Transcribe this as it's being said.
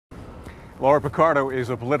Laura Pichardo is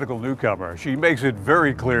a political newcomer. She makes it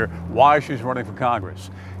very clear why she's running for Congress.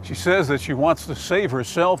 She says that she wants to save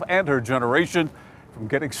herself and her generation from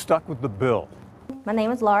getting stuck with the bill. My name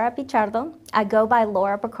is Laura Pichardo. I go by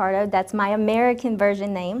Laura Pichardo. That's my American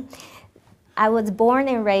version name. I was born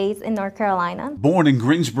and raised in North Carolina. Born in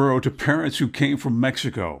Greensboro to parents who came from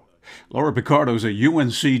Mexico. Laura Pichardo is a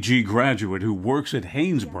UNCG graduate who works at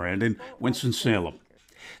Hanes brand in Winston-Salem.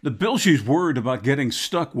 The bill she's worried about getting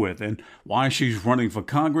stuck with and why she's running for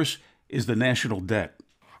Congress is the national debt.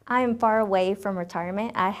 I am far away from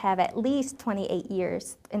retirement. I have at least 28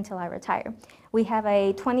 years until I retire. We have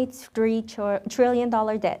a $23 trillion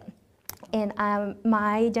debt, and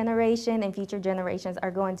my generation and future generations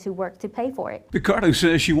are going to work to pay for it. Pichardo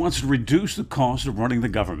says she wants to reduce the cost of running the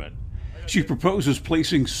government. She proposes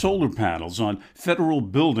placing solar panels on federal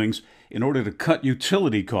buildings in order to cut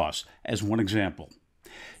utility costs, as one example.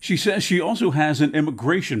 She says she also has an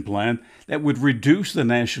immigration plan that would reduce the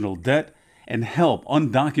national debt and help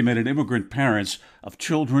undocumented immigrant parents of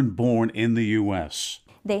children born in the U.S.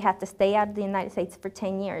 They have to stay out of the United States for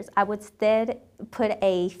 10 years. I would instead put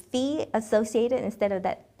a fee associated instead of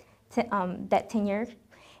that 10 years,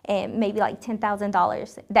 and maybe like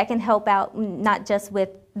 $10,000. That can help out not just with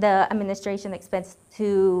the administration expense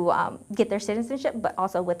to get their citizenship, but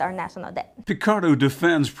also with our national debt. Pichardo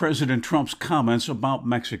defends President Trump's comments about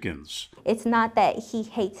Mexicans. It's not that he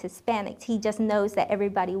hates Hispanics. He just knows that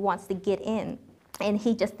everybody wants to get in, and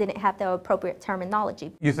he just didn't have the appropriate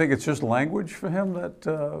terminology. You think it's just language for him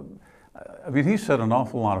that, I mean, he said an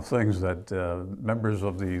awful lot of things that members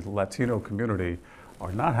of the Latino community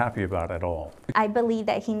are not happy about at all. I believe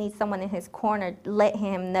that he needs someone in his corner to let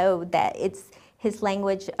him know that his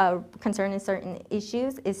language concerning certain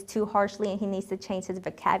issues is too harshly and he needs to change his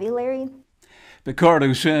vocabulary.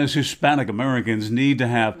 Pichardo says Hispanic Americans need to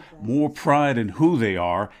have more pride in who they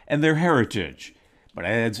are and their heritage, but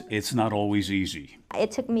adds it's not always easy. It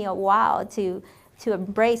took me a while to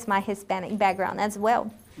embrace my Hispanic background as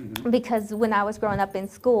well, because when I was growing up in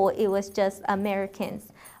school, it was just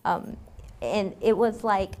Americans. And it was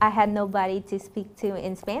like I had nobody to speak to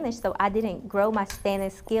in Spanish, so I didn't grow my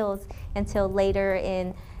Spanish skills until later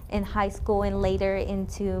in high school and later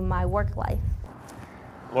into my work life.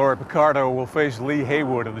 Laura Pichardo will face Lee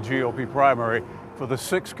Haywood in the GOP primary for the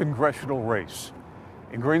 6th congressional race.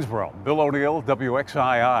 In Greensboro, Bill O'Neill,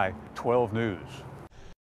 WXII 12 News.